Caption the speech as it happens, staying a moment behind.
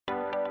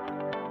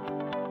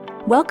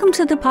Welcome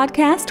to the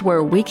podcast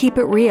where we keep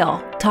it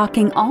real,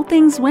 talking all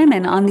things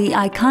women on the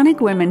Iconic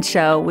Women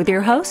Show with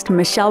your host,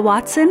 Michelle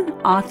Watson,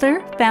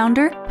 author,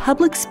 founder,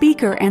 public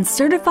speaker, and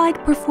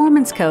certified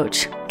performance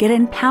coach. Get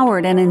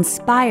empowered and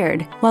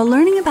inspired while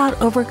learning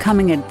about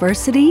overcoming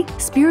adversity,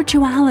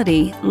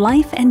 spirituality,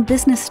 life, and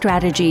business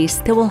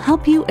strategies that will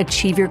help you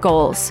achieve your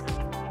goals.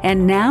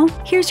 And now,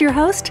 here's your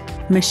host,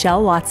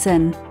 Michelle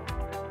Watson.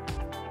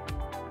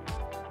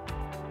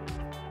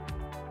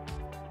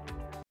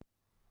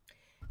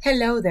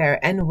 Hello there,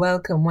 and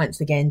welcome once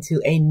again to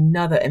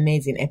another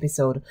amazing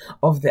episode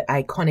of the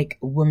Iconic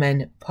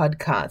Woman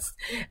podcast.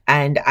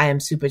 And I am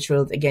super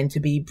thrilled again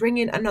to be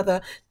bringing another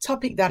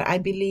topic that I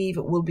believe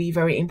will be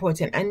very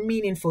important and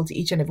meaningful to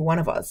each and every one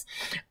of us.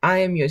 I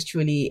am yours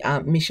truly,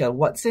 Michelle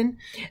Watson.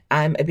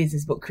 I'm a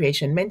business book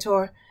creation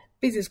mentor,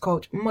 business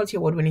coach,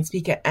 multi-award winning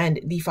speaker, and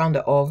the founder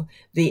of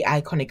the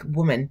Iconic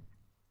Woman.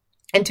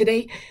 And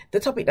today, the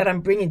topic that I'm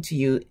bringing to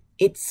you,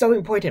 it's so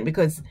important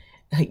because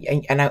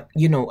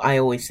I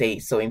always say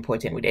so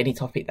important with any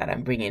topic that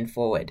I'm bringing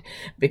forward,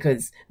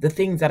 because the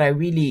things that I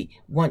really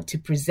want to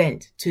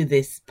present to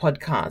this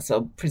podcast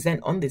or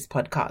present on this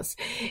podcast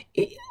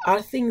are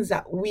things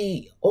that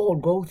we all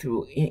go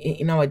through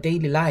in our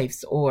daily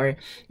lives, or,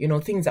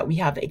 things that we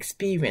have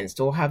experienced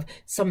or have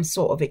some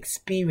sort of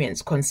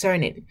experience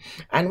concerning.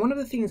 And one of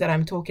the things that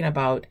I'm talking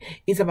about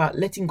is about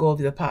letting go of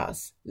the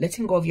past,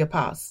 letting go of your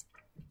past.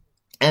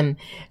 I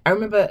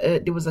remember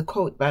there was a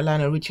quote by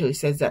Lionel Richie who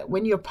says that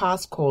when your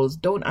past calls,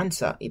 don't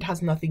answer. It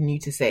has nothing new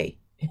to say.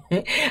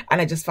 And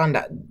I just found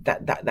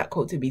that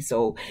quote to be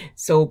so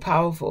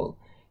powerful,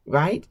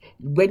 right?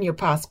 When your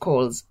past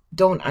calls,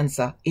 don't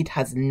answer. It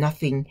has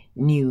nothing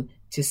new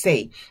to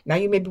say. Now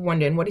you may be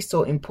wondering, what is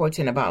so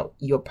important about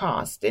your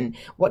past and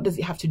what does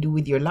it have to do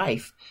with your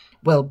life?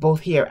 Well,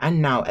 both here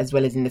and now, as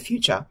well as in the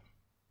future.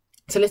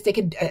 So let's take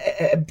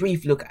a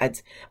brief look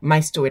at my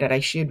story that I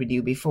shared with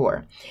you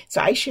before.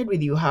 So I shared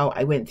with you how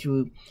I went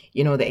through,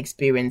 the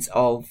experience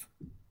of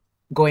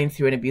going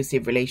through an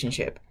abusive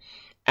relationship.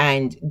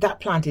 And that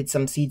planted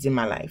some seeds in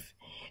my life.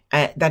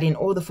 That in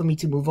order for me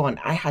to move on,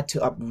 I had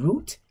to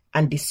uproot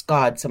and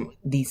discard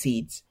these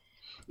seeds.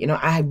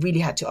 I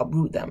really had to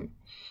uproot them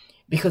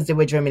because they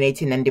were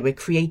germinating and they were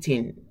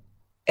creating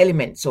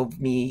elements of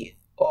me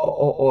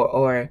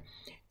or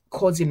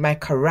causing my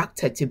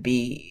character to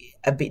be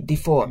a bit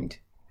deformed.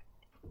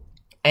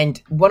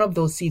 And one of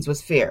those seeds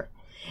was fear.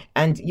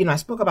 And, I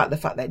spoke about the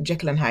fact that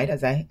Jekyll and Hyde,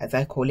 as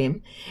I call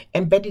him,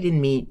 embedded in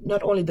me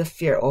not only the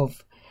fear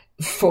of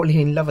falling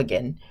in love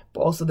again,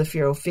 but also the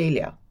fear of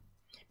failure.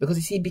 Because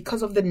you see,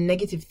 because of the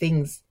negative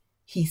things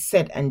he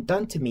said and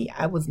done to me,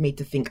 I was made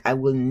to think I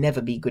will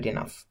never be good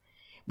enough,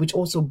 which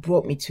also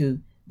brought me to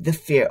the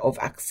fear of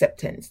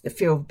acceptance, the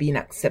fear of being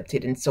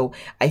accepted. And so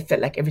I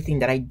felt like everything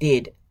that I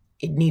did,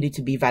 it needed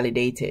to be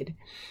validated.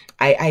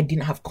 I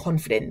didn't have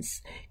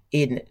confidence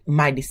in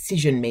my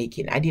decision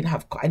making. I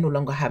no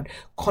longer have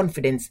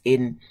confidence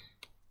in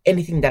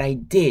anything that I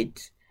did,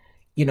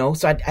 so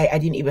I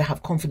didn't even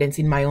have confidence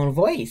in my own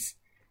voice.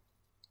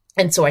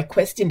 And so I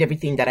questioned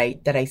everything that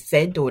I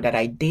said or that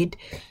I did,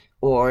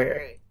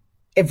 or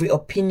every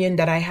opinion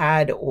that I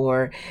had,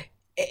 or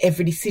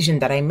every decision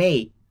that I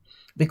made,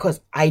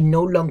 because I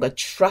no longer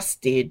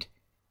trusted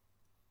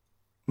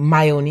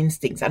my own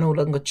instincts. I no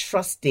longer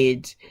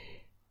trusted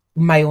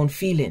my own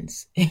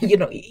feelings.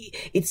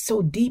 It's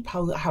so deep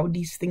how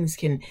these things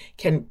can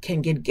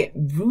get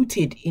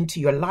rooted into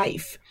your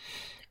life,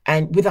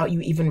 and without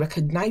you even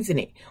recognizing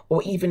it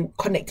or even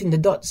connecting the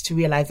dots to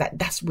realize that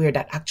that's where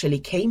that actually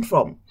came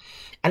from.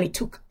 And it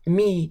took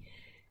me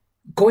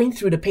going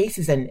through the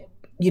paces and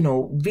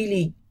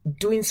really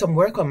doing some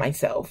work on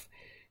myself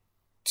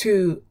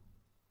to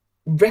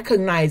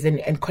recognize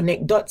and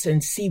connect dots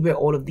and see where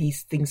all of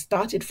these things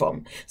started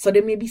from. So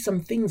there may be some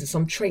things,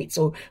 some traits,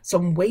 or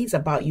some ways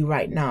about you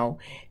right now.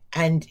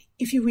 And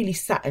if you really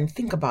sat and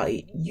think about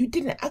it, you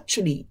didn't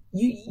actually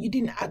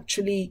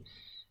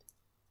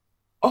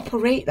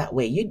operate that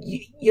way.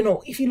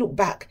 If you look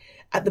back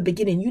at the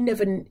beginning, you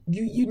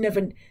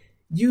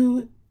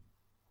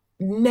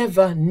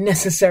never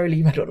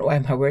necessarily, I don't know why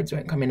my words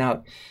weren't coming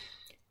out,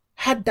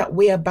 had that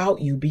way about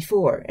you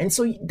before. And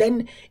so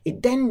then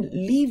it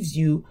leaves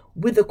you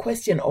with the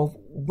question of,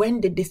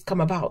 when did this come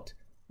about?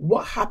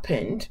 What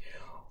happened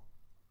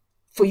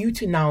for you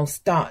to now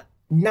start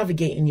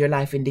navigating your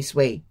life in this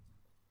way?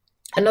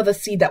 Another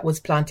seed that was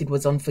planted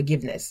was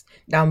unforgiveness.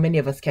 Now, many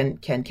of us can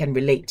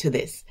relate to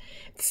this.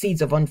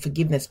 Seeds of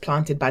unforgiveness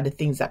planted by the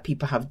things that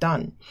people have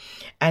done.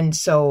 And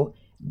so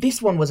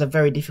this one was a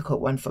very difficult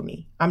one for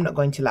me. I'm not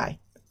going to lie.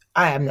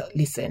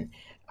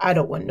 I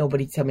don't want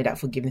nobody to tell me that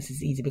forgiveness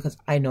is easy, because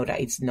I know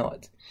that it's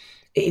not.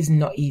 It is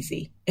not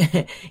easy.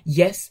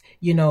 Yes,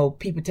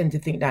 people tend to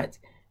think that,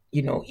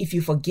 if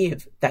you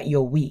forgive, that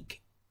you're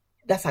weak.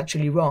 That's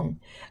actually wrong.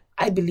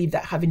 I believe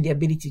that having the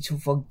ability to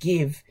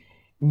forgive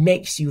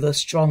makes you the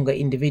stronger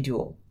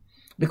individual,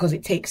 because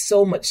it takes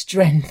so much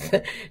strength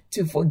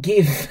to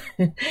forgive.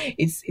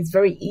 It's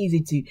very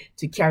easy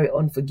to carry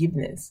on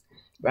forgiveness,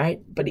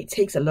 right? But it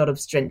takes a lot of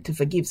strength to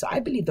forgive. So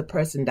I believe the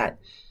person that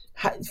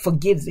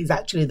forgives is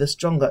actually the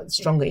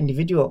stronger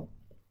individual.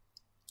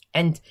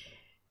 And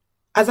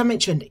as I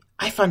mentioned,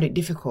 I found it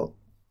difficult.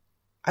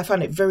 I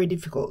found it very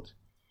difficult.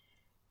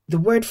 The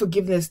word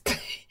forgiveness,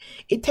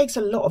 it takes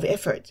a lot of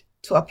effort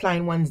to apply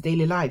in one's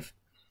daily life.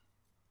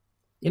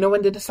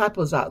 When the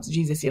disciples asked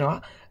Jesus,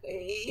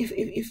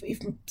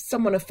 if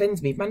someone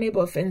offends me, if my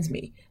neighbor offends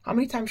me, how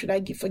many times should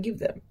I forgive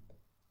them?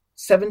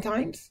 7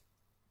 times?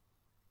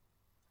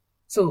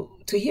 So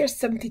to hear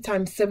 70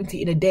 times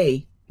 70 in a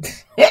day,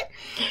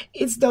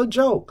 it's no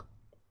joke.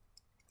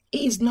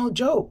 It is no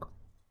joke.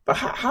 But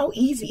how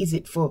easy is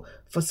it for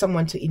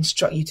someone to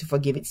instruct you to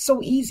forgive? It's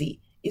so easy.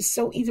 It's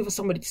so easy for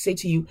somebody to say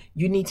to you,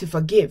 you need to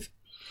forgive.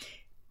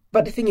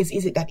 But the thing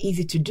is it that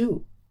easy to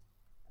do?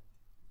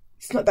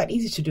 It's not that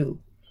easy to do.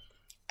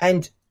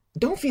 And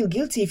don't feel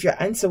guilty if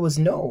your answer was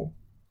no.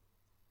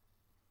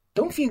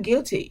 Don't feel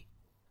guilty.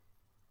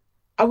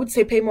 I would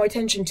say pay more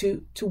attention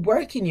to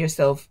working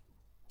yourself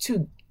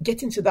to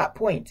getting to that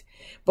point,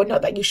 but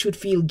not that you should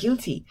feel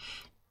guilty.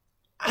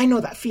 I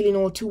know that feeling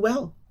all too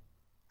well.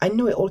 I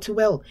know it all too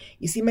well.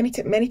 You see, many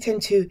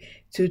tend to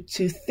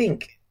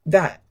think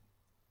that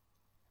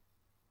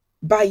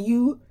by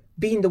you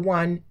being the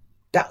one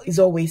that is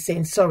always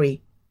saying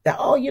sorry, that,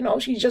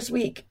 she's just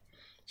weak.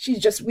 She's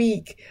just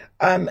weak.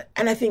 And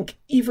I think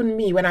even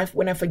me, when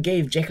I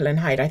forgave Jekyll and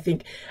Hyde, I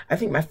think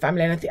my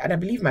family and I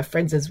believe my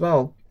friends as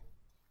well,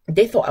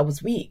 they thought I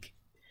was weak.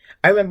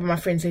 I remember my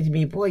friend saying to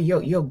me, boy,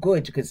 you're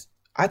good, because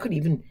I couldn't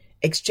even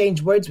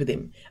exchange words with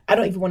him. I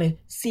don't even want to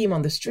see him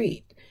on the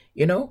street,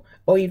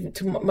 or even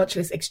to much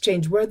less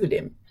exchange words with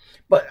him.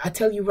 But I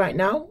tell you right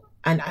now,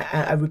 and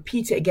I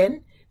repeat it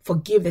again,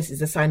 forgiveness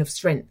is a sign of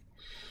strength.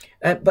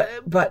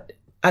 But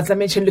as I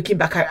mentioned, looking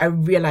back, I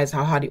realized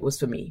how hard it was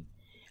for me,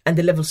 and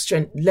the level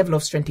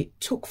of strength it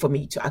took for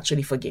me to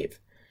actually forgive.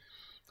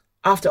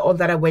 After all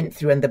that I went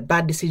through and the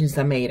bad decisions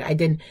I made,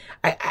 I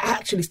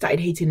actually started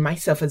hating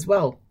myself as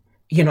well.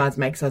 As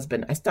my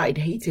ex-husband, I started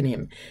hating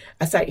him.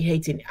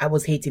 I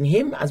was hating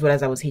him as well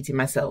as I was hating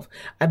myself.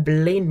 I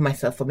blamed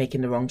myself for making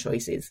the wrong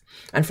choices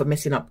and for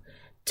messing up.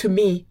 To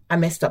me, I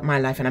messed up my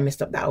life and I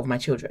messed up that of my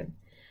children.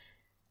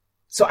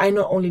 So I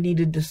not only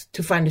needed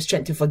to find the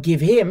strength to forgive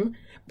him,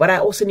 but I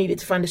also needed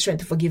to find the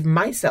strength to forgive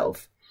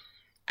myself.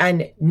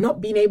 And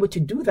not being able to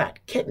do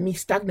that kept me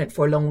stagnant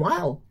for a long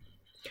while.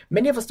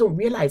 Many of us don't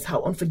realize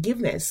how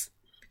unforgiveness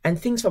and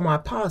things from our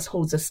past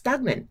holds us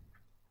stagnant.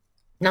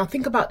 Now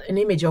think about an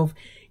image of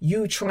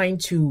you trying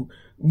to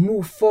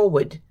move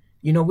forward,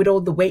 with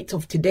all the weight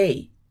of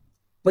today,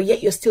 but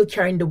yet you're still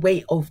carrying the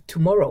weight of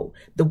tomorrow.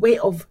 The weight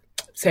of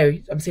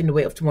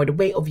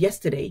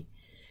yesterday.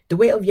 The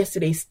weight of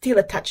yesterday is still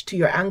attached to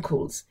your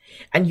ankles,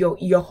 and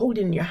you're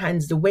holding in your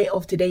hands the weight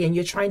of today, and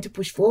you're trying to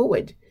push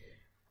forward.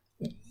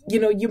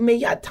 You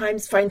may at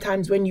times find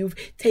times when you've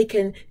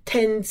taken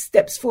 10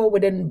 steps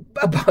forward and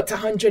about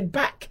 100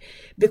 back,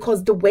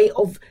 because the weight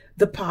of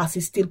the past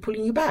is still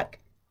pulling you back.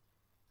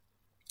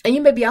 And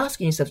you may be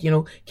asking yourself,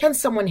 can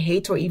someone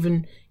hate or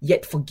even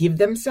yet forgive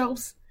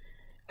themselves?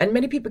 And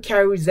many people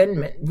carry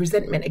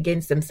resentment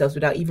against themselves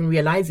without even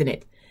realizing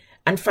it,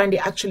 and find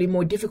it actually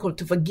more difficult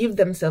to forgive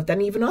themselves than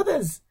even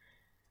others.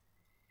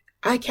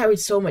 I carried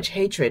so much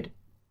hatred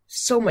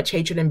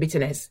and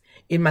bitterness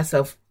in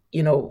myself,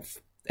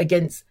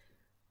 against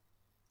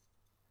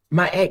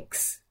my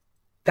ex,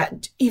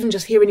 that even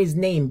just hearing his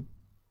name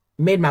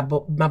made my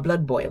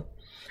blood boil.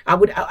 I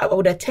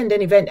would attend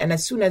an event, and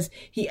as soon as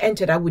he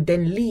entered, I would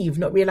then leave,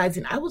 not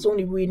realizing I was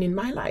only ruining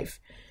my life.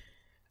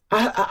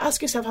 I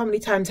ask yourself, how many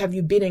times have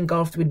you been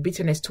engulfed with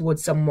bitterness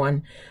towards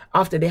someone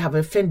after they have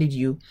offended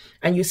you,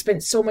 and you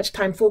spent so much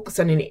time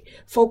focusing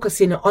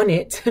on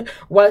it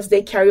whilst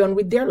they carry on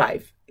with their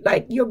life?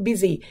 Like, you're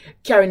busy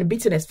carrying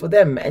bitterness for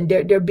them, and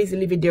they're busy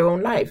living their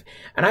own life.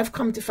 And I've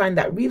come to find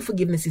that real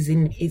forgiveness is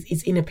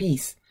inner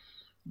peace.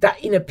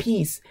 That inner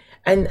peace.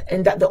 And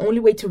that the only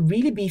way to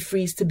really be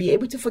free is to be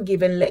able to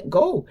forgive and let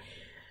go.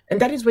 And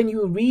that is when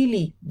you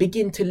really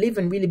begin to live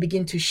and really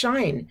begin to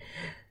shine.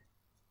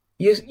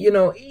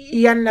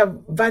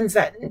 Iyanla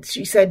Vanzant,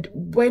 she said,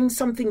 when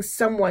something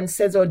someone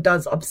says or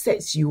does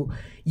upsets you,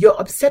 your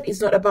upset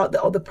is not about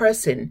the other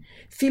person.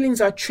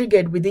 Feelings are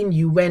triggered within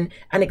you when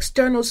an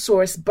external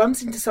source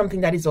bumps into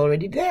something that is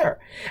already there.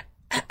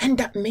 And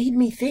that made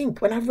me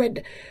think. When I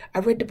read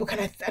the book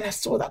and I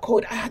saw that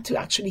quote, I had to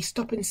actually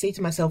stop and say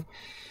to myself,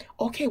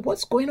 okay,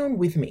 what's going on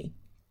with me?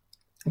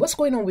 What's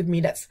going on with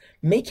me that's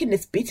making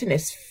this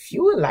bitterness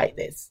fuel like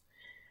this?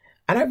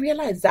 And I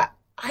realized that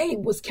I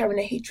was carrying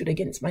a hatred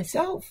against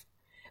myself.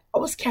 I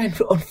was carrying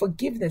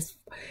unforgiveness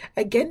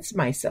against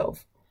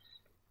myself,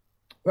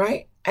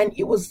 right? And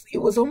it was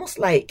almost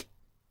like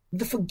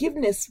the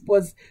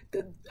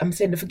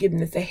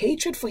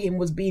hatred for him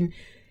was being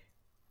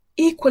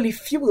equally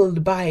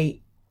fueled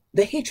by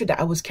the hatred that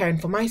I was carrying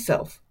for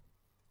myself.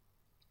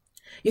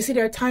 You see,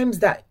 there are times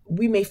that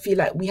we may feel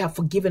like we have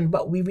forgiven,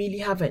 but we really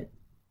haven't.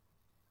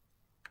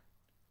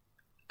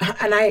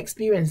 And I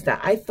experienced that.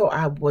 I thought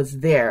I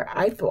was there.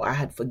 I thought I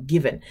had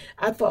forgiven.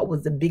 I thought I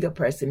was the bigger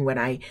person when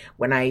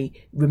I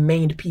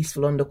remained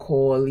peaceful on the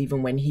call,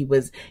 even when he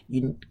was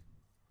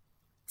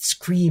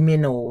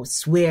screaming or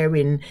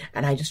swearing,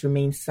 and I just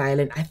remained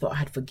silent. I thought I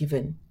had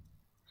forgiven.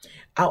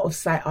 Out of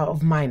sight, out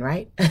of mind,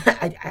 right?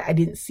 I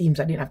didn't see him,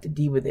 so I didn't have to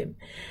deal with him.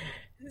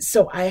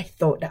 So I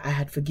thought that I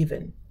had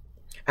forgiven.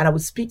 And I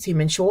would speak to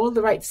him and show all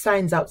the right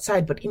signs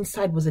outside, but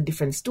inside was a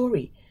different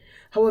story.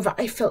 However,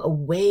 I felt a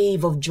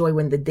wave of joy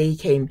when the day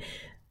came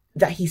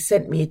that he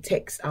sent me a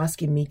text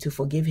asking me to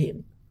forgive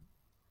him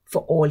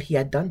for all he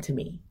had done to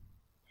me.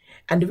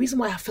 And the reason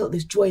why I felt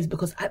this joy is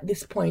because at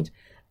this point,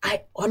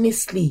 I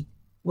honestly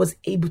was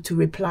able to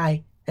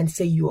reply and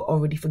say, you are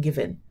already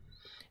forgiven.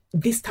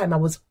 This time I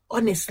was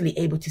honestly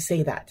able to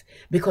say that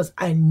because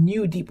I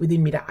knew deep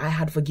within me that I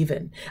had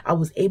forgiven. I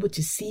was able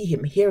to see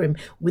him, hear him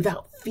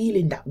without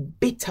feeling that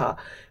bitter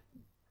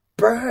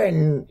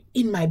burn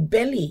in my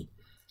belly,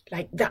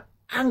 like that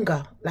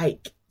anger.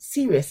 Like,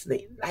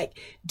 seriously, like,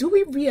 do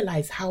we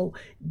realize how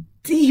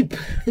deep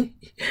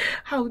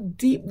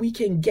we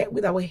can get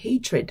with our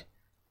hatred?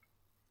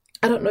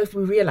 I don't know if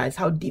we realize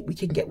how deep we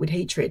can get with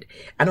hatred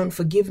and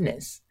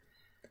unforgiveness.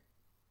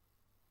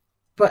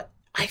 But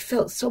I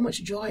felt so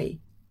much joy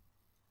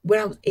when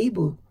I was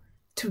able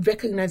to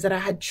recognize that I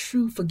had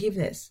true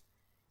forgiveness.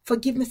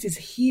 Forgiveness is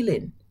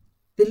healing.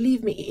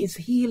 Believe me, it is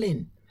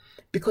healing.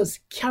 Because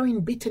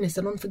carrying bitterness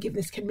and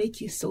unforgiveness can make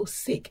you so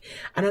sick.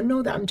 And I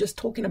know that I'm just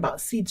talking about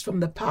seeds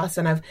from the past,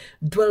 and I've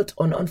dwelt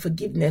on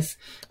unforgiveness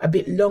a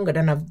bit longer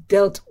than I've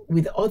dealt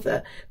with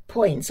other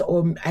points,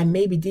 or I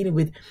may be dealing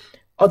with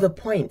other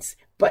points.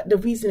 But the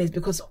reason is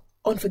because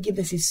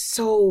unforgiveness is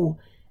so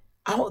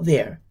out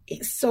there.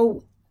 It's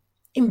so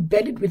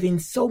embedded within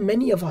so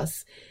many of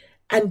us.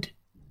 And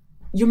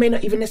you may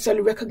not even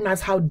necessarily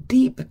recognize how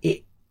deep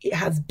it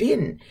has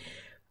been.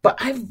 But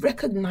I've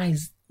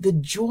recognized the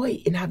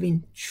joy in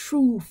having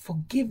true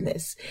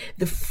forgiveness,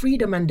 the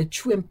freedom and the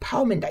true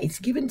empowerment that it's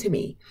given to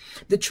me.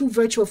 The true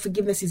virtue of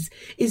forgiveness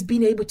is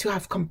being able to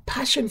have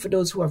compassion for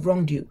those who have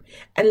wronged you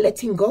and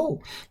letting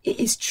go. It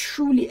is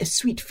truly a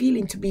sweet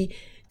feeling to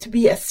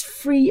be as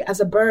free as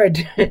a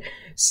bird,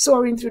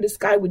 soaring through the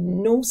sky with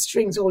no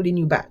strings holding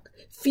you back,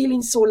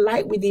 feeling so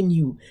light within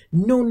you,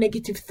 no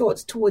negative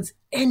thoughts towards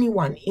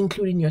anyone,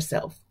 including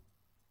yourself.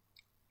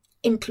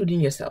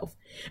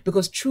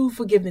 Because true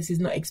forgiveness is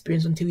not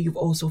experienced until you've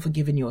also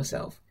forgiven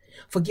yourself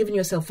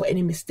for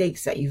any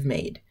mistakes that you've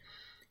made,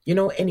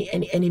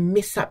 any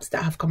mishaps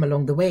that have come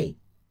along the way.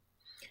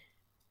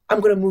 I'm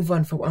going to move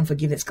on from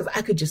unforgiveness because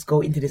I could just go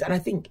into this, and I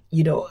think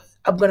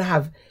I'm going to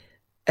have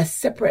a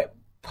separate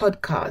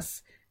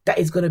podcast that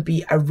is going to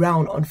be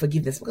around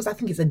unforgiveness, because I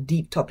think it's a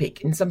deep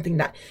topic and something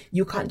that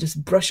you can't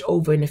just brush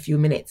over in a few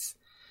minutes.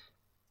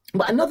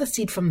 But another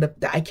seed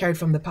that I carried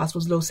from the past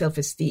was low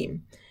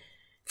self-esteem.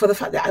 For the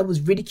fact that I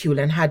was ridiculed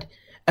and had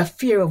a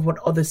fear of what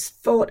others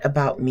thought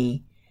about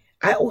me,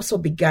 I also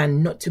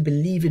began not to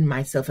believe in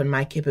myself and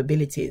my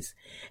capabilities.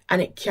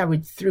 And it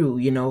carried through,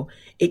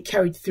 it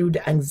carried through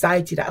the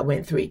anxiety that I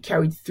went through. It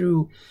carried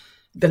through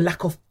the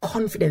lack of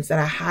confidence that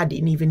I had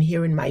in even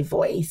hearing my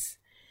voice.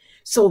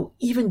 So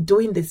even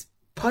doing this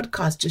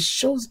podcast just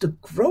shows the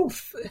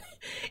growth.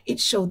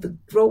 It showed the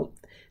growth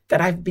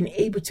that I've been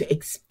able to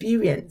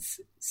experience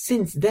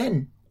since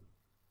then.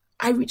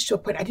 I reached to a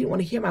point I didn't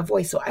want to hear my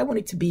voice. So I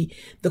wanted to be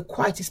the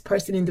quietest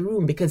person in the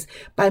room, because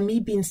by me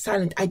being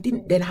silent, I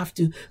didn't then have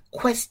to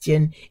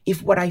question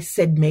if what I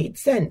said made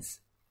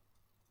sense.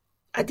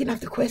 I didn't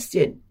have to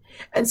question.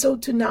 And so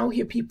to now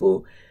hear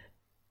people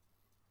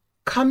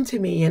come to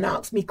me and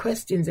ask me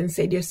questions and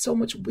say, there's so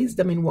much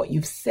wisdom in what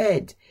you've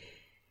said,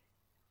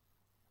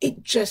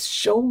 it just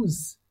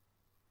shows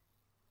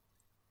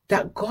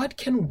that God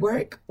can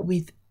work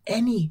with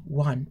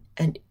anyone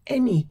and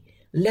any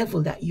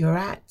level that you're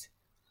at.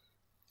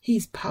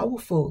 He's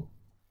powerful.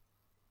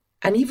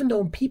 And even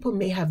though people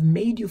may have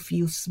made you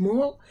feel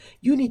small,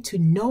 you need to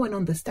know and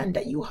understand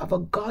that you have a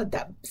God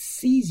that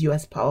sees you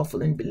as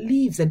powerful and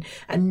believes and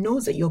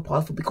knows that you're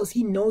powerful, because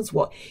he knows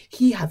what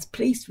he has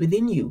placed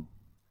within you.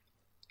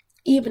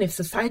 Even if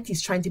society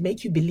is trying to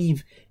make you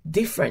believe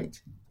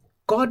different,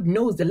 God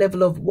knows the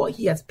level of what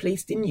he has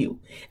placed in you,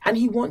 and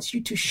he wants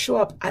you to show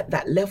up at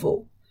that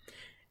level.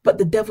 But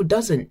the devil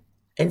doesn't.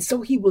 And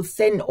so he will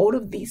send all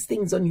of these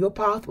things on your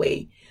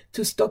pathway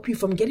to stop you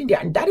from getting there.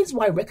 And that is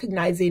why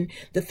recognizing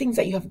the things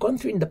that you have gone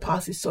through in the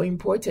past is so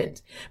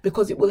important,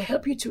 because it will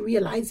help you to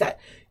realize that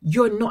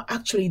you're not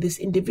actually this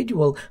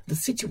individual. The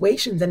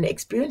situations and the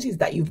experiences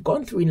that you've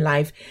gone through in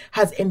life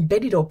has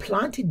embedded or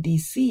planted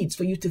these seeds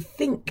for you to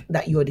think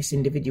that you're this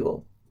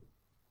individual.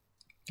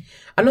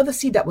 Another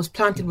seed that was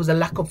planted was a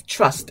lack of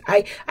trust.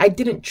 I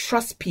didn't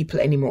trust people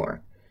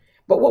anymore.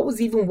 But what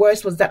was even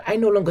worse was that I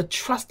no longer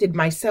trusted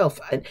myself.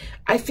 And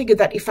I figured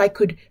that if I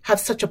could have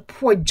such a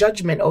poor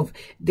judgment of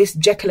this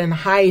Jekyll and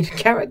Hyde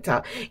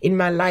character in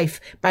my life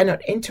by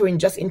not entering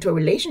just into a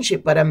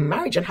relationship, but a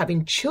marriage and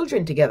having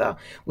children together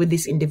with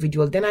this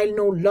individual, then I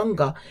no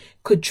longer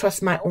could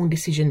trust my own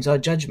decisions or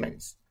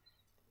judgments.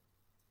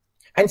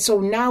 And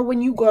so now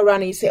when you go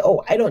around and you say,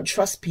 oh, I don't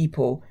trust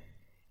people,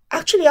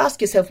 actually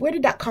ask yourself, where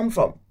did that come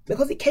from?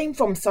 because it came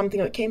from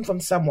something, or it came from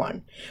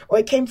someone, or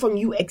it came from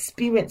you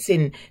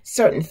experiencing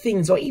certain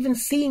things, or even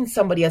seeing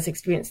somebody else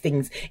experience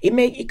things.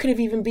 It could have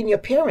even been your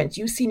parents.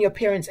 You've seen your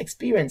parents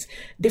experience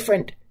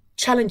different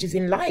challenges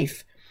in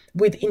life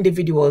with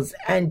individuals,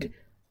 and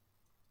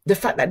the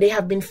fact that they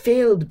have been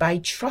failed by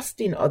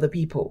trusting other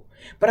people.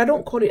 But I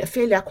don't call it a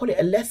failure, I call it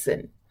a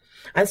lesson.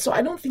 And so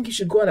I don't think you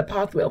should go on a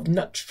pathway of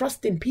not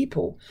trusting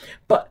people,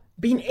 but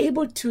being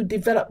able to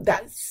develop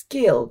that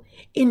skill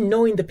in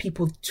knowing the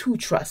people to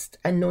trust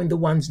and knowing the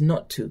ones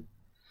not to.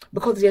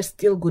 Because there's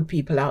still good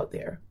people out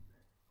there.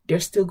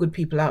 There's still good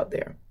people out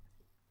there.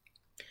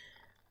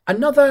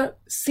 Another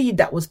seed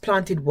that was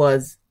planted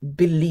was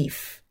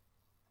belief.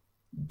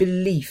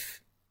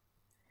 Belief.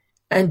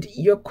 And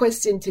your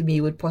question to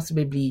me would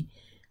possibly be,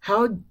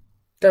 how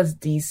does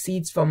these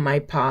seeds from my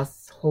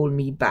past hold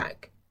me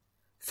back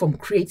from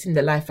creating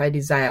the life I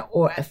desire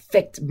or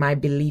affect my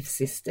belief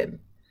system?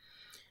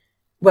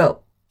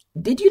 Well,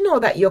 did you know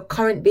that your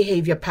current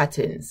behavior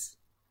patterns,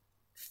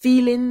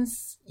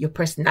 feelings, your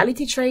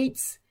personality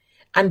traits,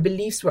 and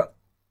beliefs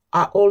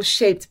are all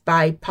shaped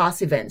by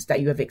past events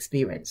that you have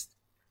experienced?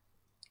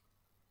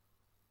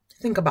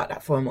 Think about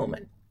that for a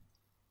moment.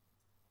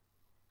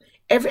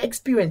 Every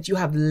experience you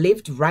have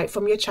lived right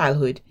from your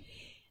childhood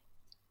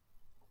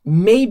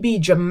may be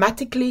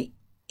dramatically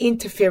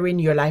interfering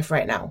in your life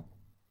right now.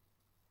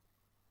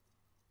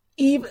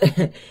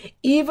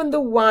 Even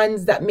the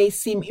ones that may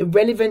seem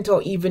irrelevant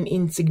or even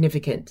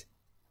insignificant.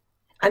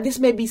 And this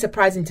may be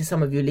surprising to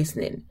some of you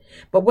listening,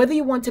 but whether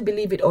you want to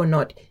believe it or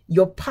not,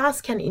 your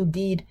past can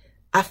indeed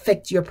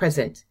affect your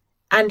present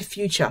and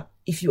future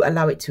if you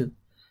allow it to.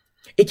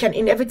 It can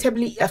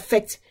inevitably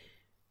affect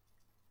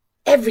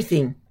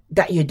everything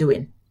that you're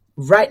doing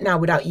right now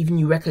without even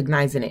you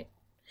recognizing it.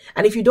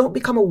 And if you don't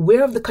become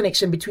aware of the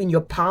connection between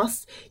your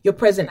past, your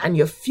present, and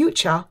your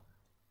future,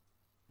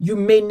 you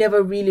may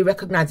never really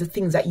recognize the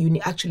things that you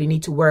actually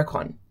need to work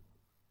on.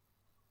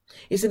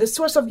 You see, the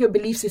source of your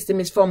belief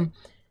system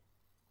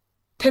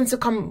tends to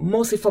come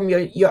mostly from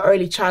your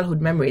early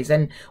childhood memories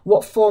and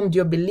what formed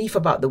your belief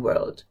about the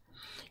world.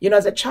 You know,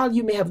 as a child,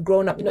 you may have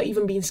grown up,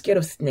 even being scared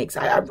of snakes.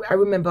 I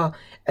remember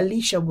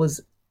Alicia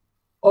was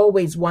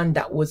always one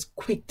that was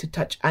quick to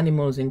touch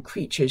animals and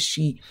creatures.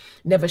 She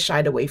never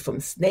shied away from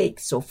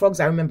snakes. So frogs,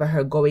 I remember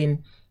her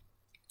going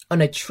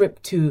on a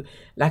trip to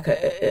like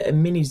a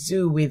mini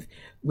zoo with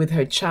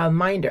her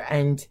childminder,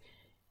 and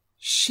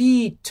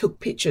she took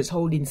pictures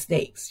holding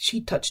snakes.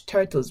 She touched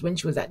turtles when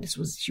she was at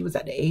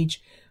the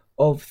age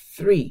of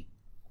 3,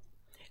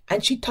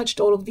 and she touched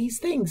all of these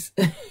things.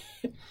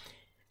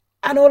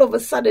 And all of a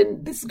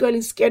sudden, this girl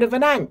is scared of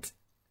an ant.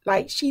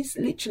 Like, she's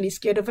literally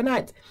scared of an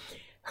ant.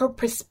 Her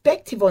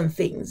perspective on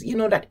things,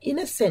 that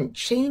innocent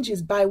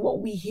changes by what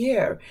we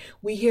hear.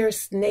 We hear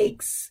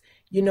snakes,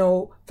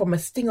 from a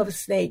sting of a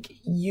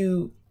snake,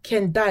 you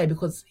can die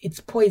because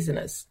it's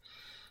poisonous.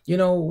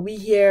 We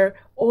hear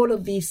all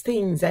of these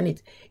things, and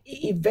it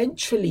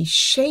eventually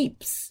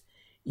shapes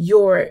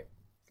your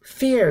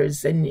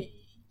fears and,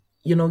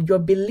 your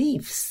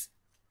beliefs.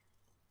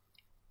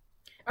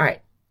 All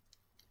right.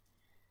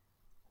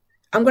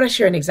 I'm going to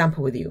share an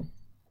example with you.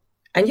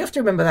 And you have to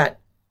remember that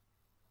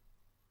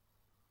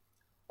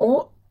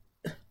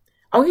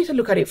I want you to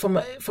look at it from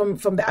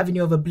the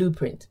avenue of a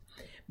blueprint,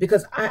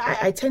 because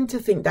I tend to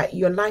think that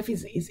your life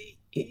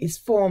is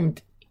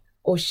formed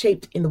or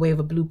shaped in the way of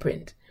a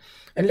blueprint.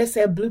 And let's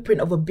say a blueprint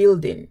of a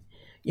building.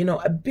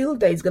 A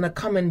builder is going to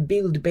come and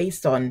build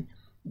based on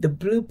the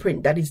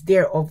blueprint that is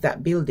there of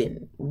that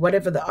building,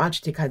 whatever the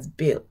architect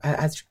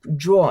has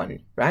drawn,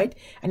 right?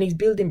 And he's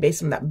building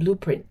based on that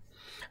blueprint.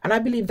 And I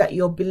believe that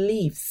your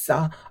beliefs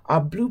are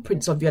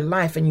blueprints of your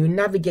life, and you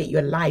navigate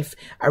your life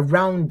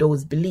around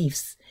those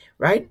beliefs,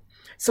 right?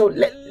 So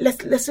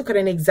let's look at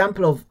an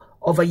example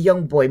of a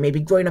young boy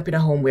maybe growing up in a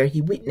home where he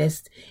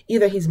witnessed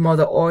either his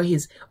mother or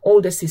his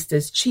older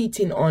sisters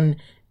cheating on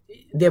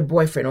their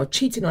boyfriend or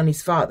cheating on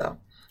his father,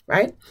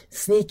 right?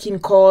 Sneaking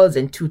calls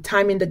and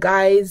two-timing the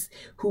guys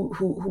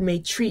who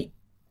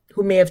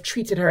may have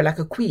treated her like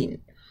a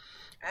queen,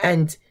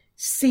 and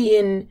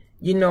seeing,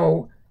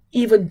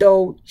 even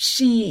though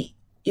she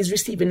is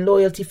receiving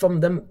loyalty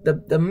from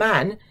the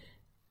man,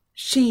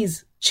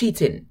 she's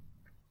cheating.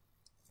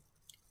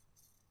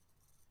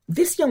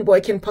 This young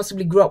boy can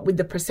possibly grow up with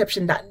the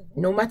perception that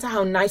no matter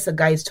how nice a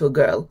guy is to a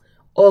girl,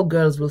 all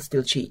girls will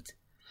still cheat.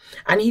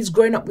 And he's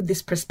growing up with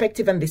this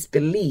perspective and this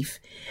belief.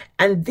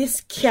 And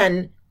this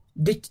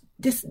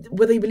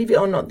whether you believe it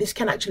or not, this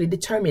can actually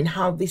determine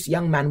how this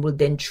young man will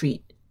then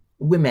treat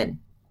women.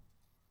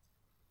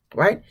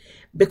 Right?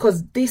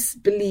 Because this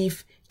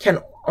belief can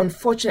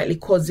unfortunately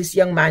cause this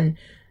young man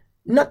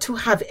not to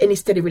have any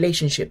steady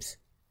relationships,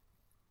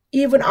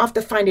 even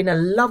after finding a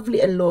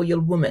lovely and loyal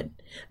woman,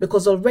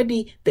 because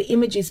already the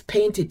image is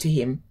painted to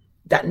him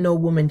that no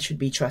woman should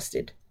be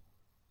trusted.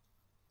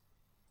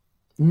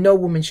 No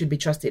woman should be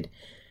trusted.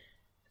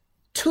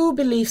 2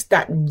 beliefs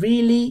that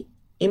really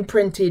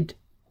imprinted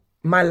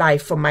my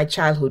life from my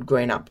childhood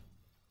growing up.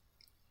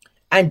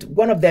 And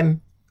one of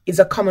them is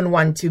a common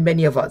one to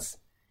many of us.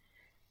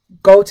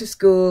 Go to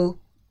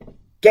school,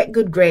 get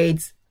good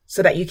grades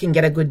so that you can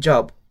get a good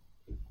job.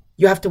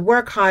 You have to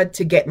work hard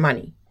to get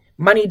money.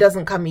 Money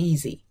doesn't come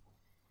easy.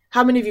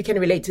 How many of you can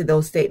relate to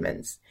those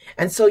statements?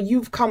 And so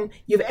you've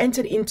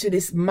entered into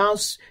this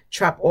mouse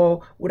trap,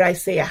 or would I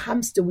say a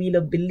hamster wheel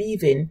of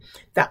believing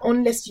that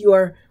unless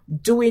you're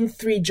doing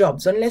 3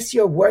 jobs, unless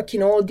you're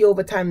working all the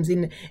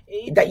overtimes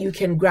that you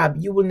can grab,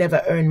 you will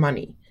never earn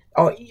money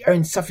or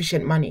earn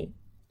sufficient money.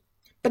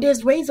 But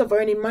there's ways of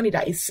earning money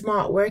that is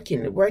smart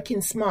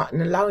working smart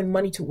and allowing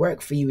money to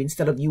work for you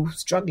instead of you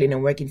struggling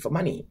and working for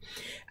money.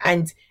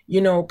 And,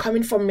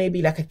 coming from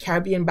maybe like a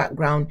Caribbean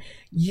background,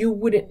 you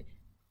wouldn't,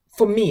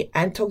 for me,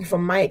 I'm talking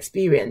from my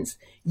experience,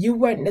 you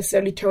weren't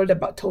necessarily told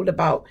about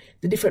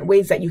the different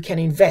ways that you can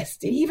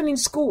invest, even in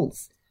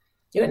schools.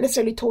 You're not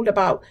necessarily told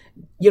about,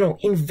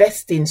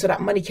 investing so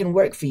that money can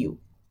work for you.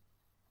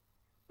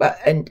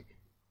 And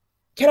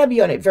can I be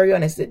very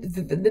honest?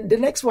 The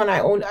next one I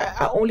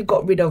only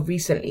got rid of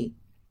recently,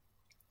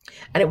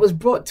 and it was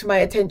brought to my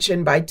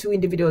attention by 2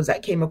 individuals that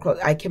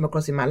I came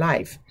across in my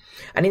life,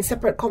 and in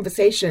separate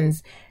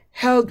conversations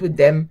held with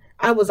them,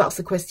 I was asked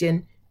the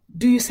question,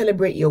 do you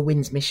celebrate your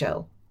wins,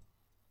 Michelle?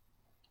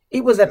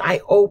 It was an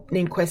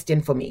eye-opening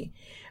question for me.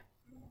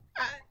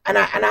 And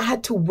I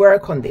had to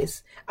work on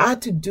this. I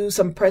had to do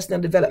some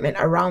personal development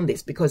around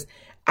this because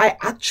I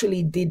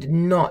actually did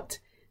not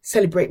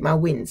celebrate my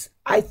wins.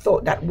 I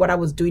thought that what I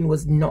was doing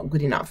was not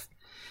good enough.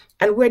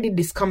 And where did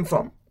this come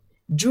from?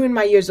 During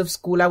my years of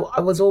school,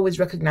 I was always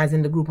recognized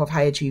in the group of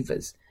high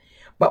achievers.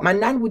 But my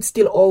nan would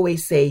still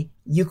always say,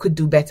 you could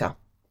do better.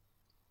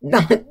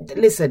 Now,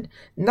 listen,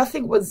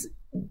 nothing was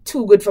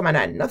too good for my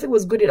nan. Nothing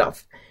was good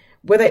enough.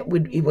 Whether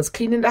it was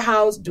cleaning the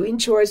house, doing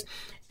chores,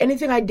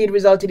 anything I did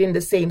resulted in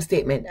the same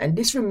statement. And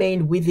this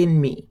remained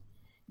within me.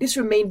 This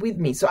remained with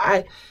me. So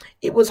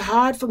it was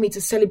hard for me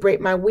to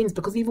celebrate my wins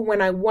because even when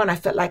I won, I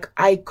felt like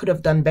I could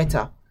have done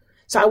better.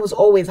 So I was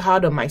always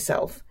hard on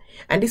myself.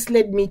 And this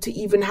led me to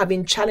even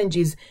having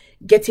challenges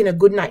getting a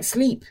good night's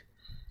sleep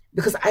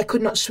because I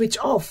could not switch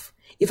off.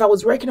 If I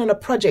was working on a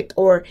project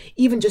or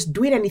even just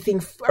doing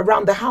anything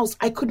around the house,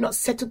 I could not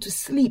settle to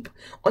sleep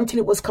until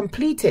it was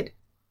completed.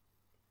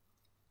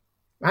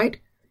 Right?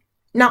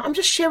 Now, I'm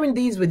just sharing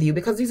these with you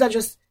because these are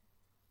just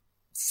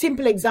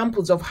simple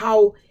examples of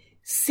how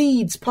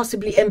seeds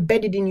possibly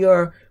embedded in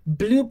your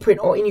blueprint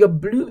or in your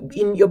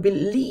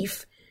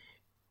belief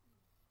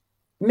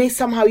may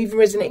somehow even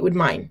resonate with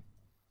mine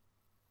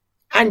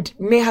and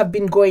may have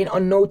been going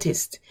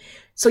unnoticed.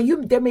 So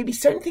there may be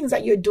certain things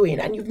that you're doing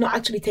and you've not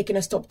actually taken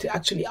a stop to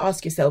actually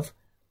ask yourself,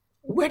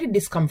 where did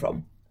this come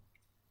from?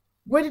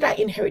 Where did I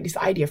inherit this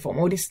idea from,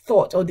 or this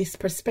thought, or this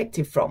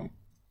perspective from?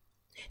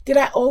 Did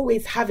I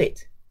always have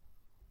it?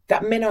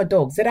 That men are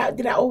dogs. Did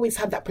I always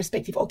have that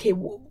perspective? Okay,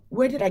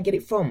 where did I get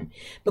it from?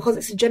 Because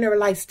it's a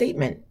generalized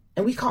statement,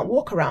 and we can't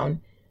walk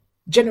around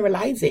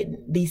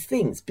generalizing these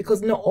things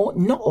because not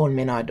all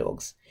men are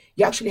dogs.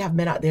 You actually have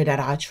men out there that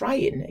are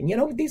trying,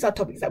 and these are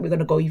topics that we're going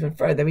to go even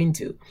further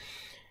into,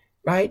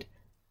 right?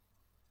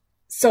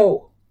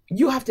 So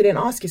you have to then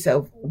ask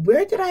yourself,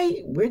 where did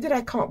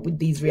I come up with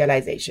these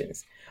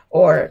realizations,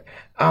 or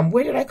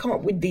where did I come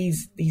up with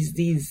these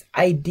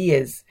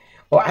ideas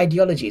or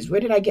ideologies? Where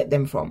did I get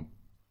them from?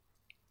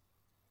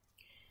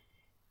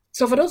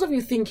 So for those of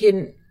you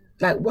thinking,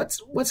 like,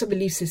 what's a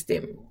belief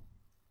system?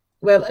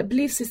 Well, a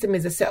belief system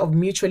is a set of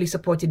mutually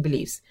supported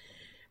beliefs.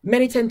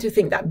 Many tend to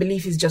think that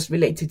belief is just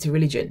related to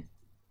religion,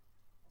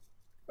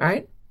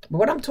 right? But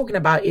what I'm talking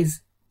about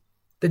is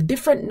the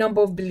different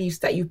number of beliefs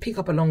that you pick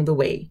up along the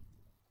way.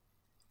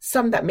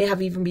 Some that may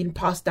have even been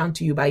passed down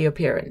to you by your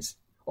parents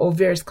or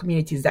various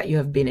communities that you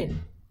have been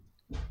in.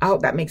 I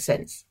hope that makes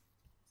sense.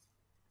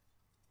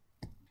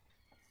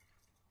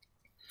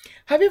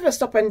 Have you ever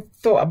stopped and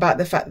thought about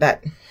the fact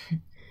that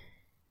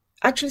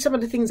actually some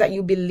of the things that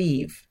you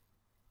believe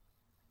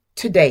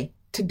today,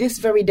 to this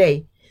very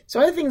day,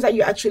 some of the things that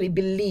you actually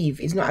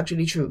believe is not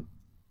actually true?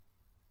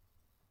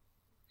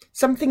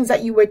 Some things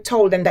that you were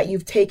told and that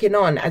you've taken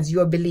on as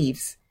your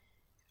beliefs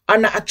are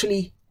not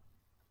actually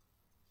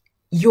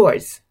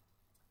yours.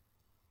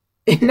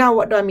 Now,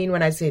 what do I mean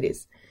when I say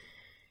this?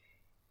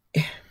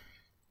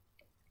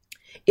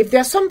 If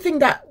there's something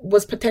that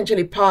was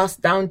potentially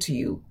passed down to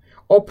you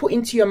or put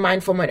into your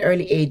mind from an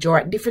early age or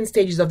at different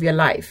stages of your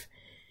life,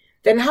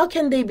 then how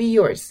can they be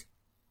yours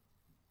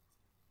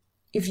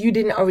if you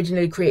didn't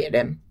originally create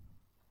them?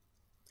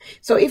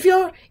 So if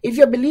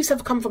your beliefs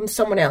have come from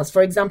someone else,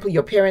 for example,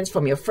 your parents,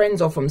 from your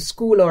friends, or from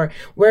school, or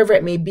wherever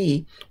it may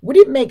be, would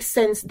it make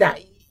sense that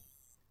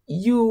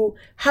you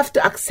have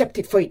to accept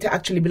it for it to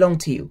actually belong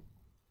to you?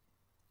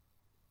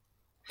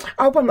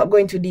 I hope I'm not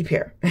going too deep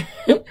here.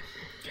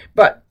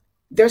 But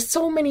there's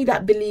so many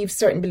that believe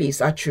certain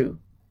beliefs are true.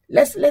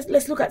 Let's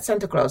look at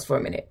Santa Claus for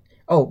a minute.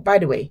 Oh, by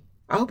the way,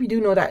 I hope you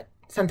do know that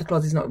Santa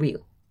Claus is not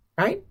real,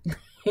 right?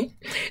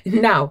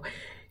 Now,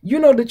 you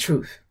know the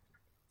truth.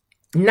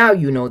 Now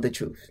you know the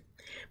truth.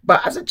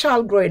 But as a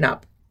child growing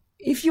up,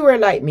 if you were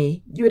like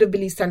me, you would have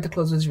believed Santa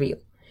Claus was real.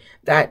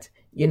 That,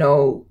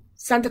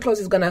 Santa Claus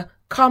is going to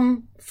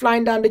come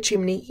flying down the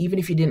chimney, even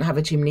if you didn't have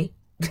a chimney.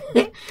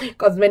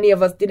 because many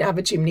of us didn't have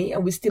a chimney,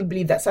 and we still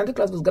believe that Santa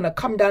Claus was going to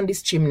come down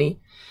this chimney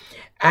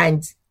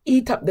and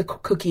eat up the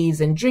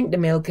cookies and drink the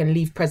milk and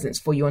leave presents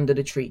for you under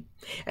the tree.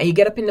 And you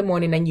get up in the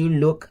morning and you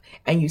look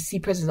and you see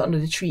presents under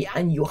the tree,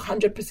 and you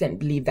 100%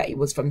 believe that it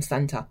was from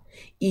Santa,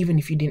 even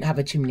if you didn't have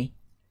a chimney.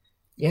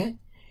 Yeah,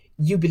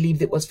 you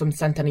believed it was from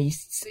Santa, and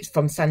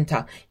from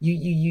Santa.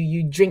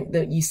 You drink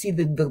you see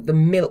the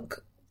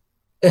milk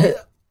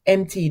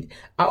emptied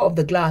out of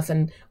the glass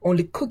and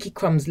only cookie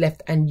crumbs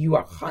left, and you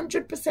are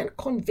 100%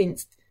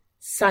 convinced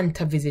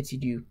Santa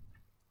visited you.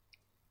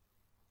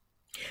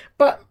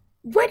 But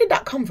where did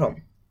that come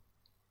from?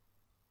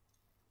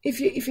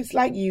 If it's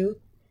like you,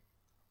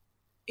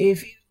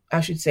 if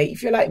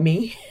you're like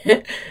me,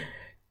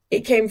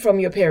 it came from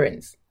your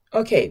parents.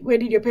 Okay, where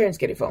did your parents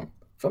get it from?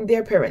 From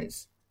their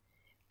parents.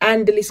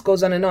 And the list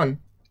goes on and on.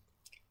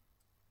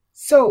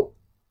 So,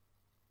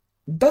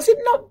 does it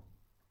not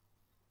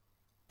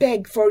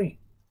beg for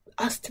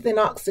us to then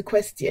ask the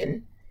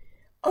question,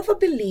 other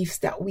beliefs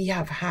that we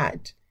have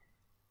had,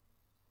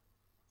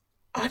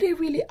 are they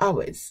really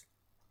ours?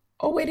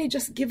 Or were they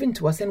just given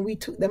to us and we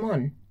took them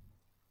on?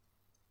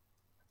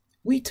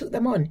 We took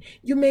them on.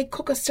 You may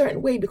cook a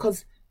certain way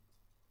because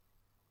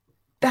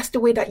that's the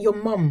way that your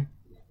mom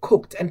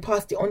cooked and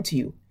passed it on to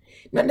you.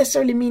 Not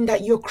necessarily mean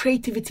that your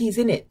creativity is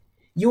in it.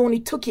 You only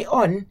took it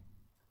on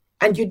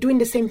and you're doing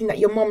the same thing that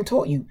your mom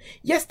taught you.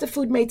 Yes, the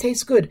food may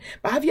taste good,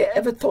 but have you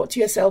ever thought to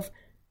yourself,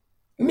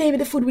 maybe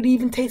the food would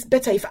even taste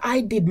better if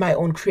I did my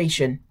own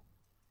creation?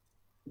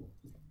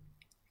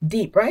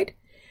 Deep, right?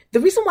 The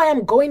reason why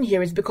I'm going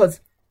here is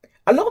because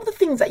a lot of the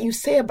things that you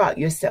say about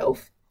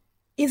yourself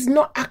is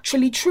not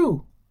actually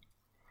true.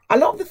 A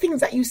lot of the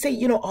things that you say,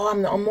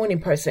 I'm not a morning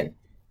person.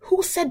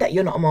 Who said that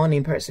you're not a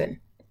morning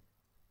person?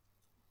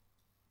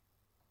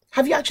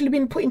 Have you actually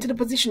been put into the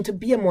position to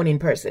be a morning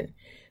person?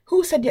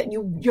 Who said that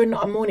you're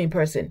not a morning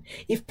person?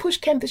 If push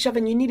came to shove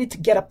and you needed to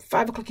get up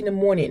 5 o'clock in the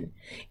morning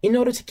in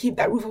order to keep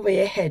that roof over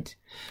your head,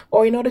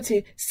 or in order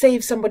to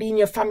save somebody in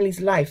your family's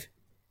life,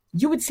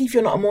 you would see if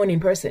you're not a morning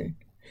person.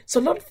 So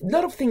a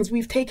lot of things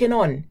we've taken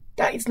on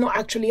that is not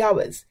actually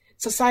ours.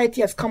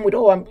 Society has come with,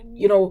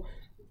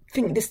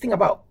 think this thing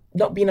about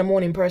not being a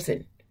morning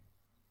person.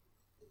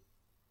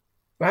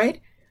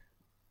 Right?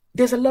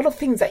 There's a lot of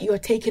things that you are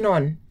taking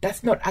on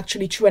that's not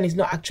actually true and is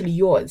not actually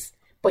yours.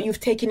 But you've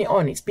taken it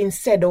on. It's been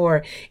said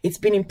or it's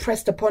been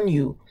impressed upon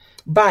you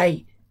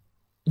by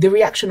the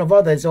reaction of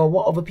others or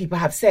what other people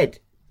have said.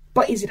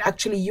 But is it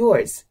actually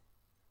yours?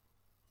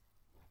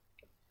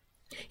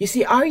 You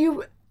see, are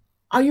you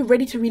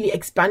ready to really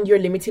expand your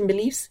limiting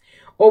beliefs?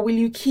 Or will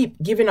you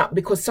keep giving up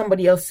because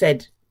somebody else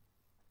said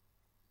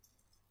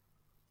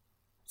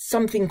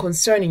something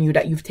concerning you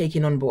that you've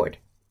taken on board?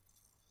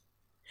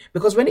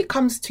 Because when it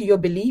comes to your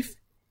belief,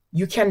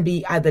 you can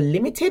be either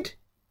limited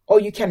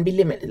or you can be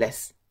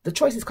limitless. The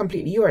choice is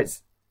completely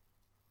yours.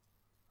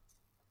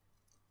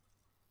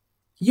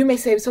 You may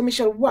say, so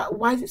Michelle,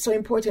 why is it so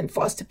important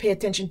for us to pay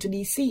attention to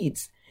these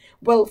seeds?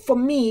 Well, for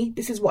me,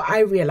 this is what I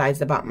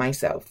realized about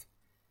myself.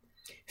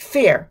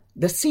 Fear,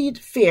 the seed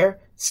fear,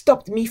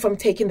 stopped me from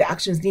taking the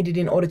actions needed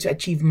in order to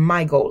achieve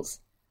my goals.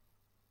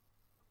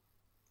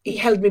 It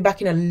held me back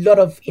in a lot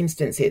of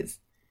instances.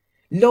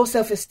 Low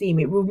self-esteem,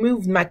 it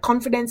removed my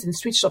confidence and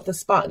switched off the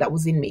spark that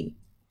was in me.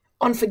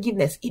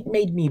 Unforgiveness, it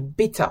made me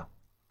bitter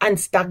and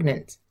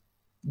stagnant.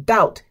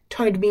 Doubt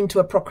turned me into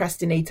a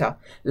procrastinator.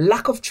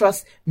 Lack of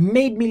trust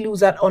made me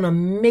lose out on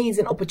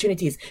amazing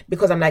opportunities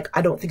because I'm like,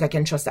 I don't think I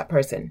can trust that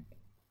person.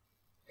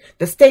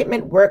 The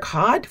statement, work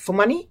hard for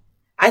money,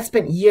 I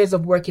spent years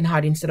of working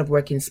hard instead of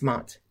working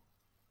smart.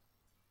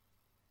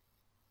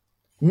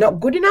 Not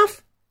good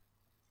enough?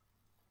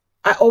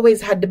 I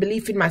always had the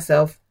belief in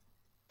myself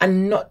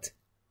and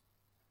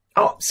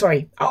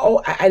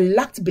I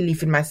lacked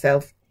belief in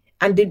myself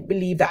and didn't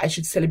believe that I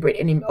should celebrate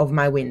any of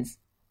my wins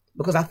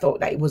because I thought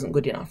that it wasn't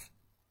good enough.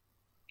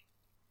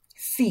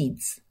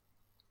 Seeds,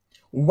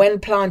 when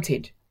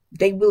planted,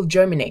 they will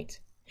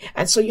germinate.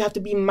 And so you have to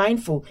be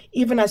mindful,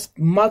 even as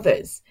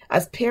mothers,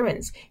 as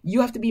parents,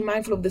 you have to be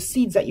mindful of the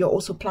seeds that you're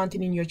also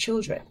planting in your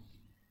children.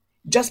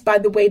 Just by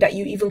the way that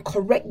you even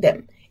correct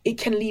them, it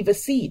can leave a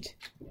seed.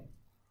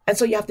 And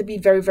so you have to be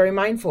very, very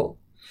mindful.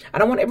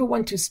 And I want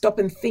everyone to stop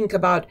and think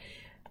about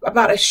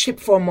a ship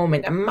for a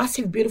moment, a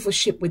massive, beautiful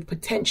ship with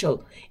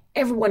potential.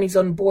 Everyone is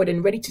on board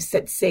and ready to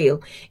set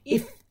sail.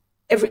 If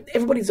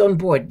everybody's on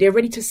board, they're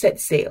ready to set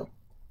sail,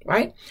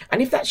 right?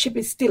 And if that ship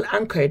is still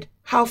anchored,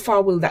 how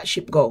far will that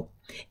ship go?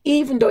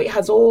 Even though it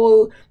has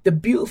all the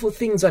beautiful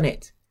things on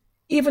it,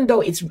 even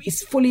though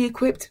it's fully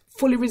equipped,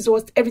 fully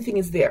resourced, everything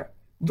is there,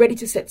 ready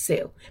to set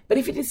sail. But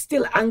if it is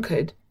still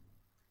anchored,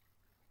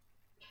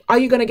 are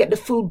you going to get the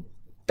full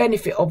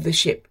benefit of the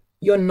ship?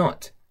 You're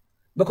not.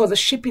 Because a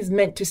ship is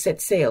meant to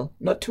set sail,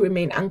 not to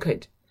remain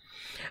anchored.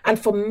 And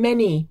for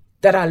many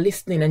that are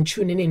listening and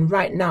tuning in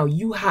right now,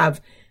 you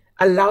have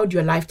allowed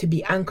your life to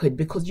be anchored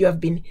because you have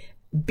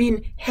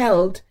been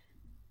held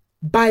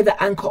by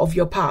the anchor of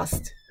your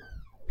past.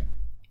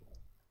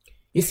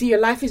 You see,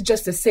 your life is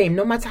just the same.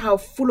 No matter how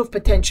full of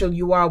potential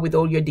you are with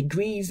all your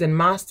degrees and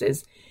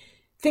masters,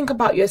 Think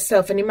about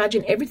yourself and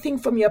imagine everything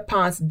from your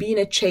past being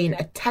a chain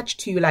attached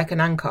to you like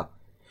an anchor.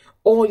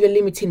 All your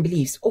limiting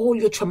beliefs, all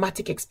your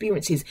traumatic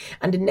experiences,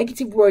 and the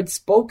negative words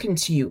spoken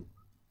to you.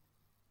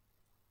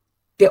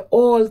 They're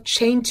all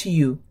chained to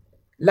you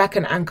like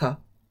an anchor.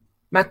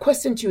 My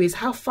question to you is,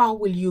 how far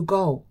will you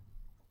go?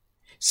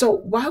 So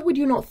why would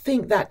you not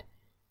think that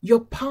your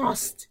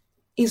past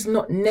is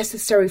not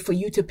necessary for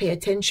you to pay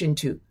attention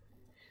to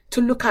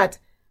look at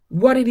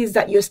what it is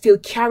that you're still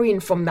carrying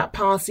from that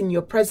past in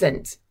your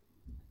present?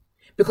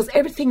 Because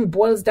everything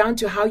boils down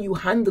to how you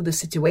handle the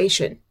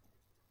situation.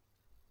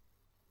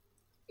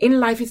 In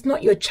life, it's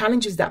not your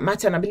challenges that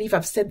matter, and I believe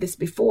I've said this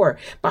before,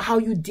 but how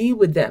you deal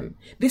with them.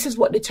 This is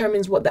what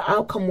determines what the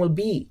outcome will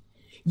be.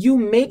 You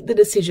make the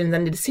decisions,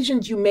 and the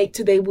decisions you make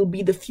today will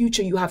be the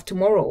future you have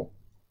tomorrow.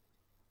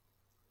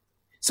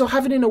 So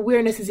having an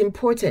awareness is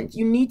important.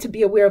 You need to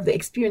be aware of the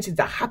experiences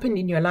that happened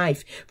in your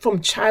life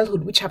from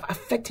childhood, which have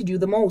affected you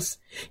the most.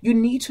 You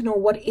need to know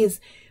what is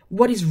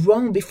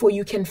wrong before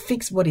you can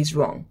fix what is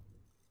wrong.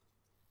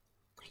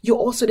 You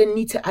also then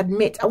need to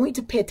admit, I want you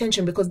to pay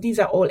attention because these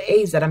are all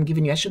A's that I'm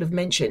giving you. I should have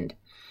mentioned.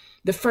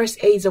 The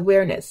first A is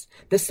awareness.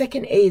 The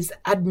second A is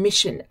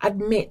admission,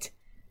 admit.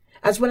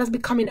 As well as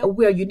becoming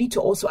aware, you need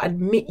to also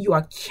admit you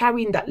are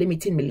carrying that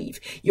limiting belief.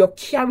 You're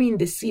carrying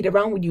the seed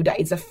around with you that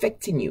is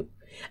affecting you,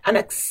 and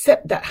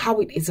accept that how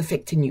it is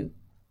affecting you.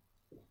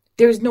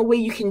 There is no way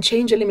you can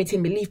change a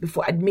limiting belief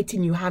before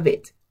admitting you have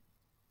it.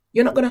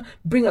 You're not going to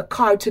bring a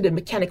car to the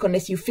mechanic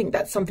unless you think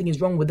that something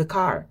is wrong with the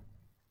car.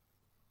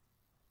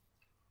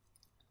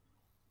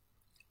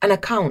 An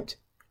account.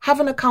 Have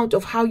an account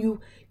of how you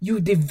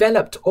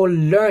developed or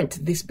learned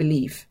this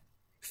belief.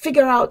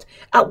 Figure out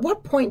at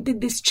what point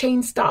did this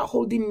chain start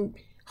holding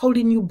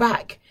you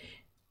back.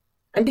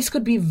 And this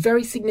could be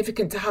very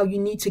significant to how you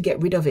need to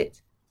get rid of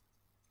it.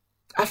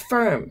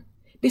 Affirm.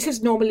 This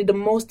is normally the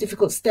most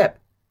difficult step,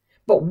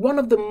 but one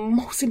of the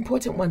most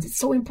important ones. It's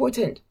so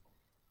important.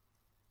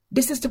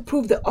 This is to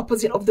prove the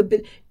opposite of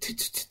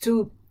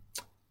to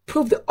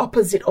prove the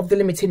opposite of the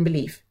limiting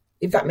belief,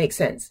 if that makes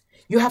sense.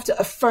 You have to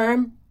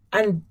affirm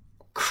and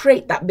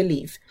create that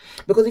belief.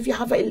 Because if you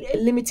have a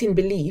limiting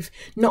belief,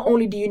 not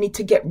only do you need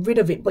to get rid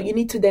of it, but you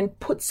need to then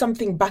put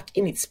something back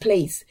in its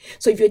place.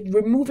 So if you're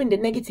removing the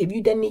negative,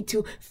 you then need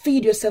to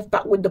feed yourself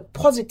back with the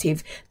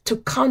positive to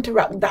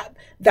counteract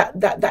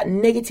that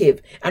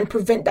negative and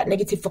prevent that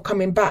negative from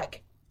coming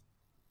back.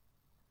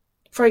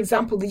 For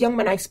example, the young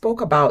man I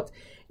spoke about,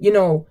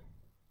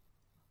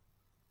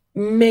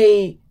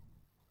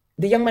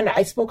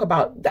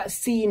 that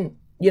scene,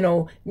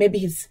 maybe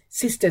his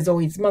sisters or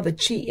his mother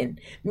cheating,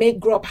 may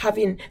grow up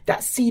having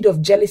that seed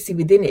of jealousy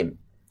within him,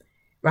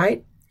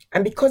 right?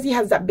 And because he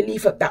has that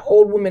belief that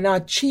all women are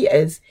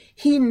cheaters,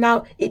 he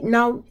now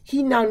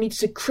needs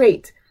to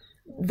create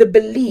the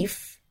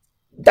belief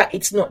that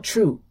it's not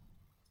true.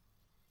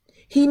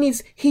 He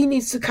needs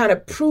to kind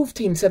of prove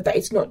to himself that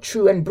it's not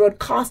true and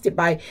broadcast it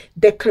by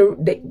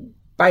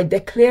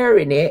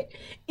declaring it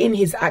in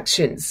his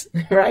actions,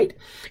 right?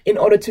 In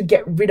order to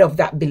get rid of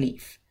that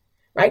belief.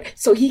 Right?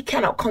 So he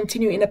cannot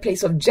continue in a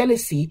place of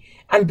jealousy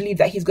and believe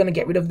that he's going to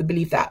get rid of the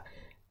belief that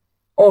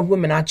all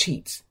women are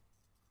cheats.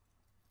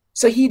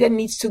 So he then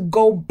needs to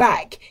go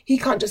back. He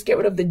can't just get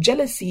rid of the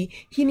jealousy.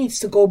 He needs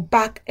to go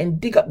back and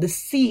dig up the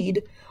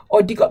seed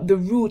or dig up the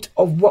root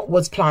of what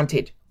was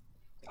planted.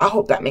 I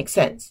hope that makes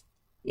sense.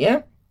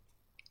 Yeah?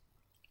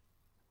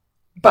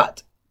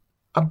 But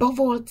above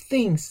all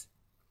things,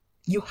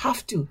 you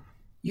have to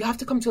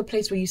come to a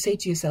place where you say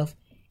to yourself,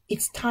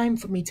 it's time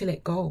for me to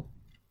let go.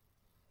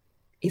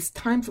 It's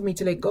time for me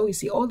to let go. You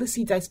see, all the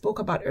seeds I spoke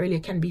about earlier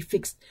can be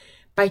fixed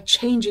by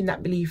changing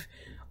that belief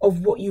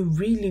of what you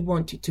really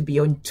want it to be,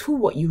 or to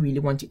what you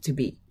really want it to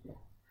be.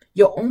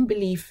 Your own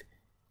belief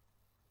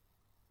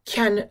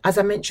can, as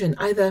I mentioned,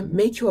 either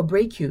make you or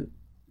break you.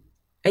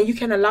 And you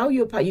can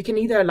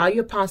either allow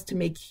your past to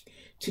make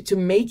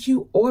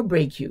you or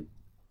break you.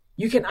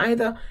 You can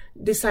either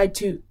decide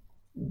to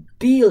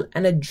deal with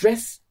and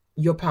address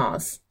your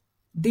past,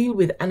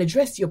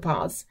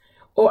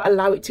 or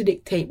allow it to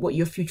dictate what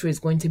your future is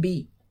going to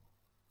be.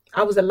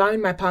 I was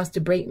allowing my past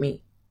to break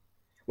me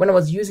when I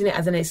was using it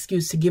as an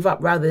excuse to give up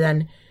rather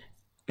than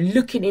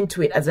looking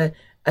into it as a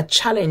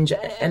challenge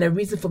and a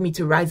reason for me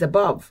to rise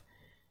above.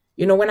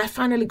 When I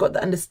finally got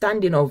the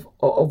understanding of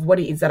what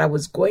it is that I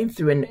was going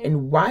through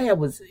and why I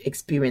was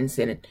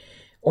experiencing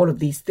all of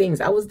these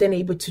things, I was then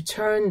able to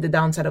turn the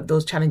downside of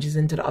those challenges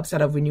into the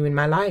upside of renewing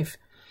my life.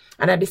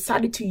 And I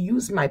decided to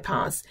use my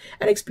past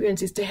and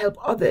experiences to help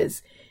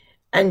others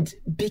and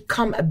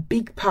become a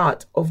big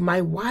part of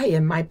my why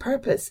and my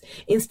purpose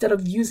instead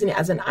of using it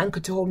as an anchor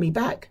to hold me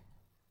back.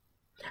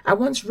 I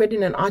once read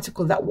in an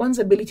article that one's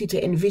ability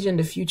to envision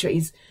the future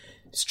is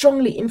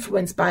strongly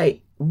influenced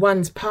by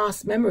one's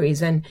past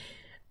memories. And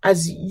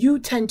as you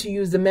tend to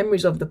use the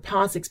memories of the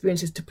past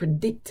experiences to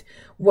predict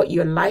what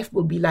your life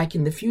will be like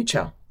in the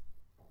future,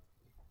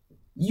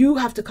 you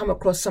have to come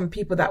across some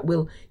people that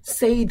will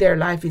say their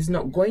life is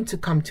not going to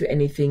come to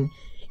anything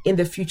in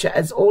the future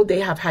as all they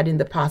have had in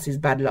the past is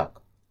bad luck.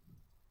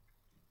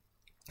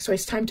 So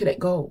it's time to let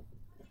go.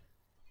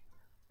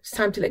 It's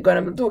time to let go. And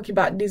I'm not talking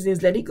about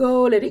Disney's Let It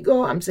Go, Let It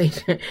Go. I'm saying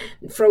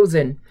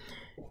Frozen.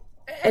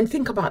 And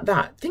think about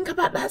that. Think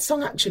about that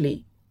song,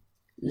 actually.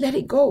 Let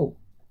it go.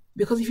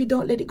 Because if you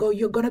don't let it go,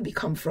 you're going to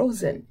become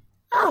frozen.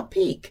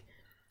 Peak.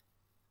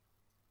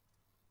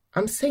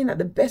 I'm saying that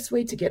the best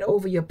way to get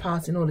over your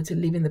past in order to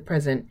live in the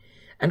present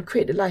and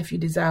create the life you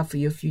desire for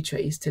your future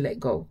is to let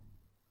go.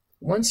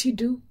 Once you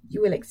do,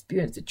 you will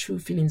experience the true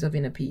feelings of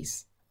inner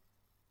peace.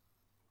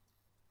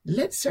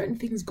 Let certain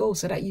things go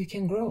so that you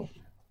can grow.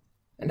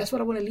 And that's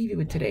what I want to leave you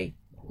with today.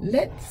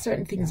 Let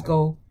certain things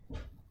go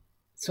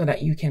so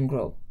that you can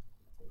grow.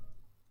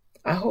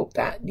 I hope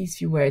that these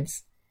few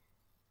words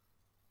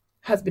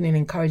has been an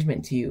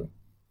encouragement to you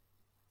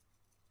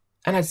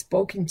and has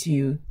spoken to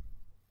you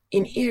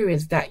in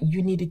areas that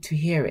you needed to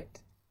hear it.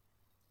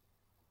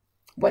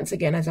 Once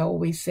again, as I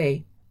always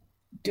say,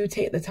 do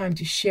take the time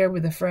to share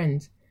with a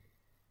friend,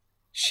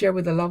 share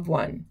with a loved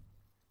one,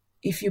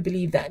 if you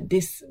believe that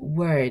this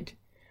word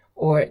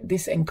or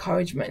this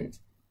encouragement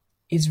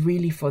is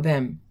really for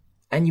them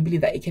and you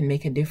believe that it can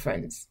make a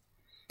difference.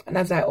 And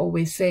as I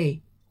always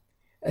say,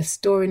 a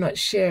story not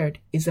shared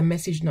is a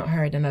message not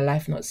heard and a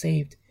life not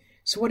saved.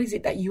 So what is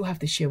it that you have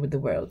to share with the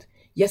world?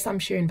 Yes, I'm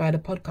sharing via the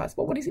podcast,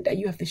 but what is it that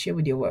you have to share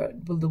with the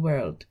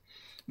world?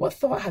 What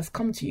thought has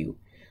come to you?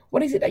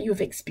 What is it that you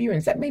have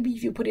experienced that maybe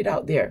if you put it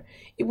out there,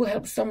 it will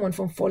help someone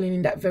from falling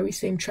in that very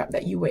same trap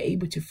that you were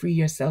able to free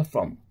yourself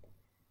from?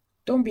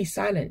 Don't be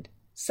silent.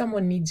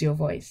 Someone needs your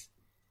voice.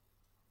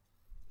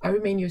 I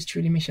remain yours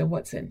truly, Michelle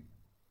Watson.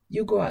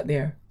 You go out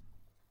there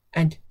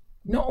and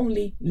not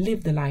only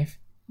live the life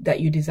that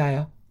you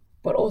desire,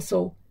 but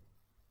also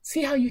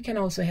see how you can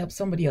also help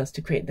somebody else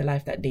to create the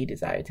life that they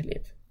desire to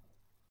live.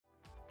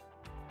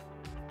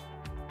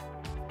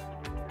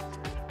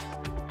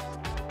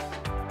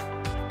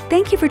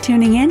 Thank you for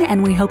tuning in,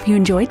 and we hope you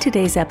enjoyed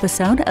today's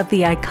episode of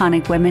the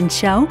Iconic Women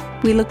Show.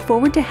 We look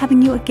forward to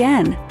having you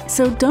again.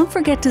 So don't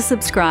forget to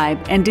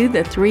subscribe and do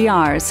the 3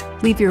 R's.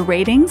 Leave your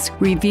ratings,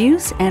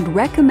 reviews, and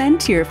recommend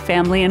to your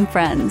family and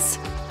friends.